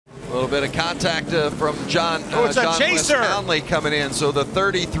A little bit of contact from John Wes Townley coming in. So the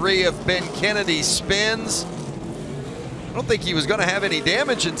 33 of Ben Kennedy spins. I don't think he was going to have any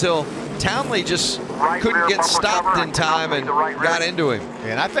damage until Townley just couldn't get stopped in time and got into him.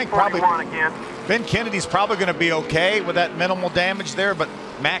 And I think probably Ben Kennedy's probably going to be okay with that minimal damage there, but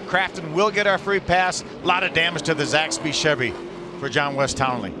Matt Crafton will get our free pass. A lot of damage to the Zaxby Chevy for John Wes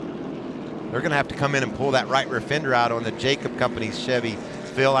Townley. They're going to have to come in and pull that right rear fender out on the Jacob Company's Chevy.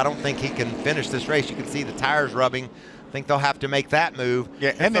 Phil, I don't think he can finish this race. You can see the tires rubbing. I think they'll have to make that move.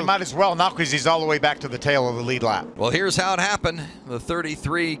 Yeah, and they might as well now because he's all the way back to the tail of the lead lap. Well, here's how it happened. The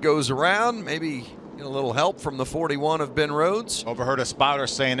 33 goes around, maybe get a little help from the 41 of Ben Rhodes. Overheard a spotter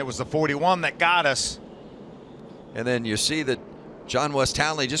saying it was the 41 that got us. And then you see that John Wes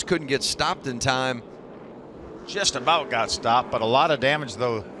Townley just couldn't get stopped in time. Just about got stopped, but a lot of damage,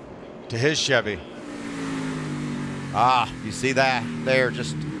 though, to his Chevy. Ah, you see that there,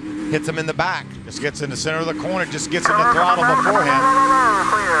 just hits him in the back. Just gets in the center of the corner, just gets in the throttle beforehand.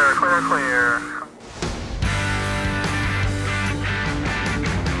 Clear, clear, clear.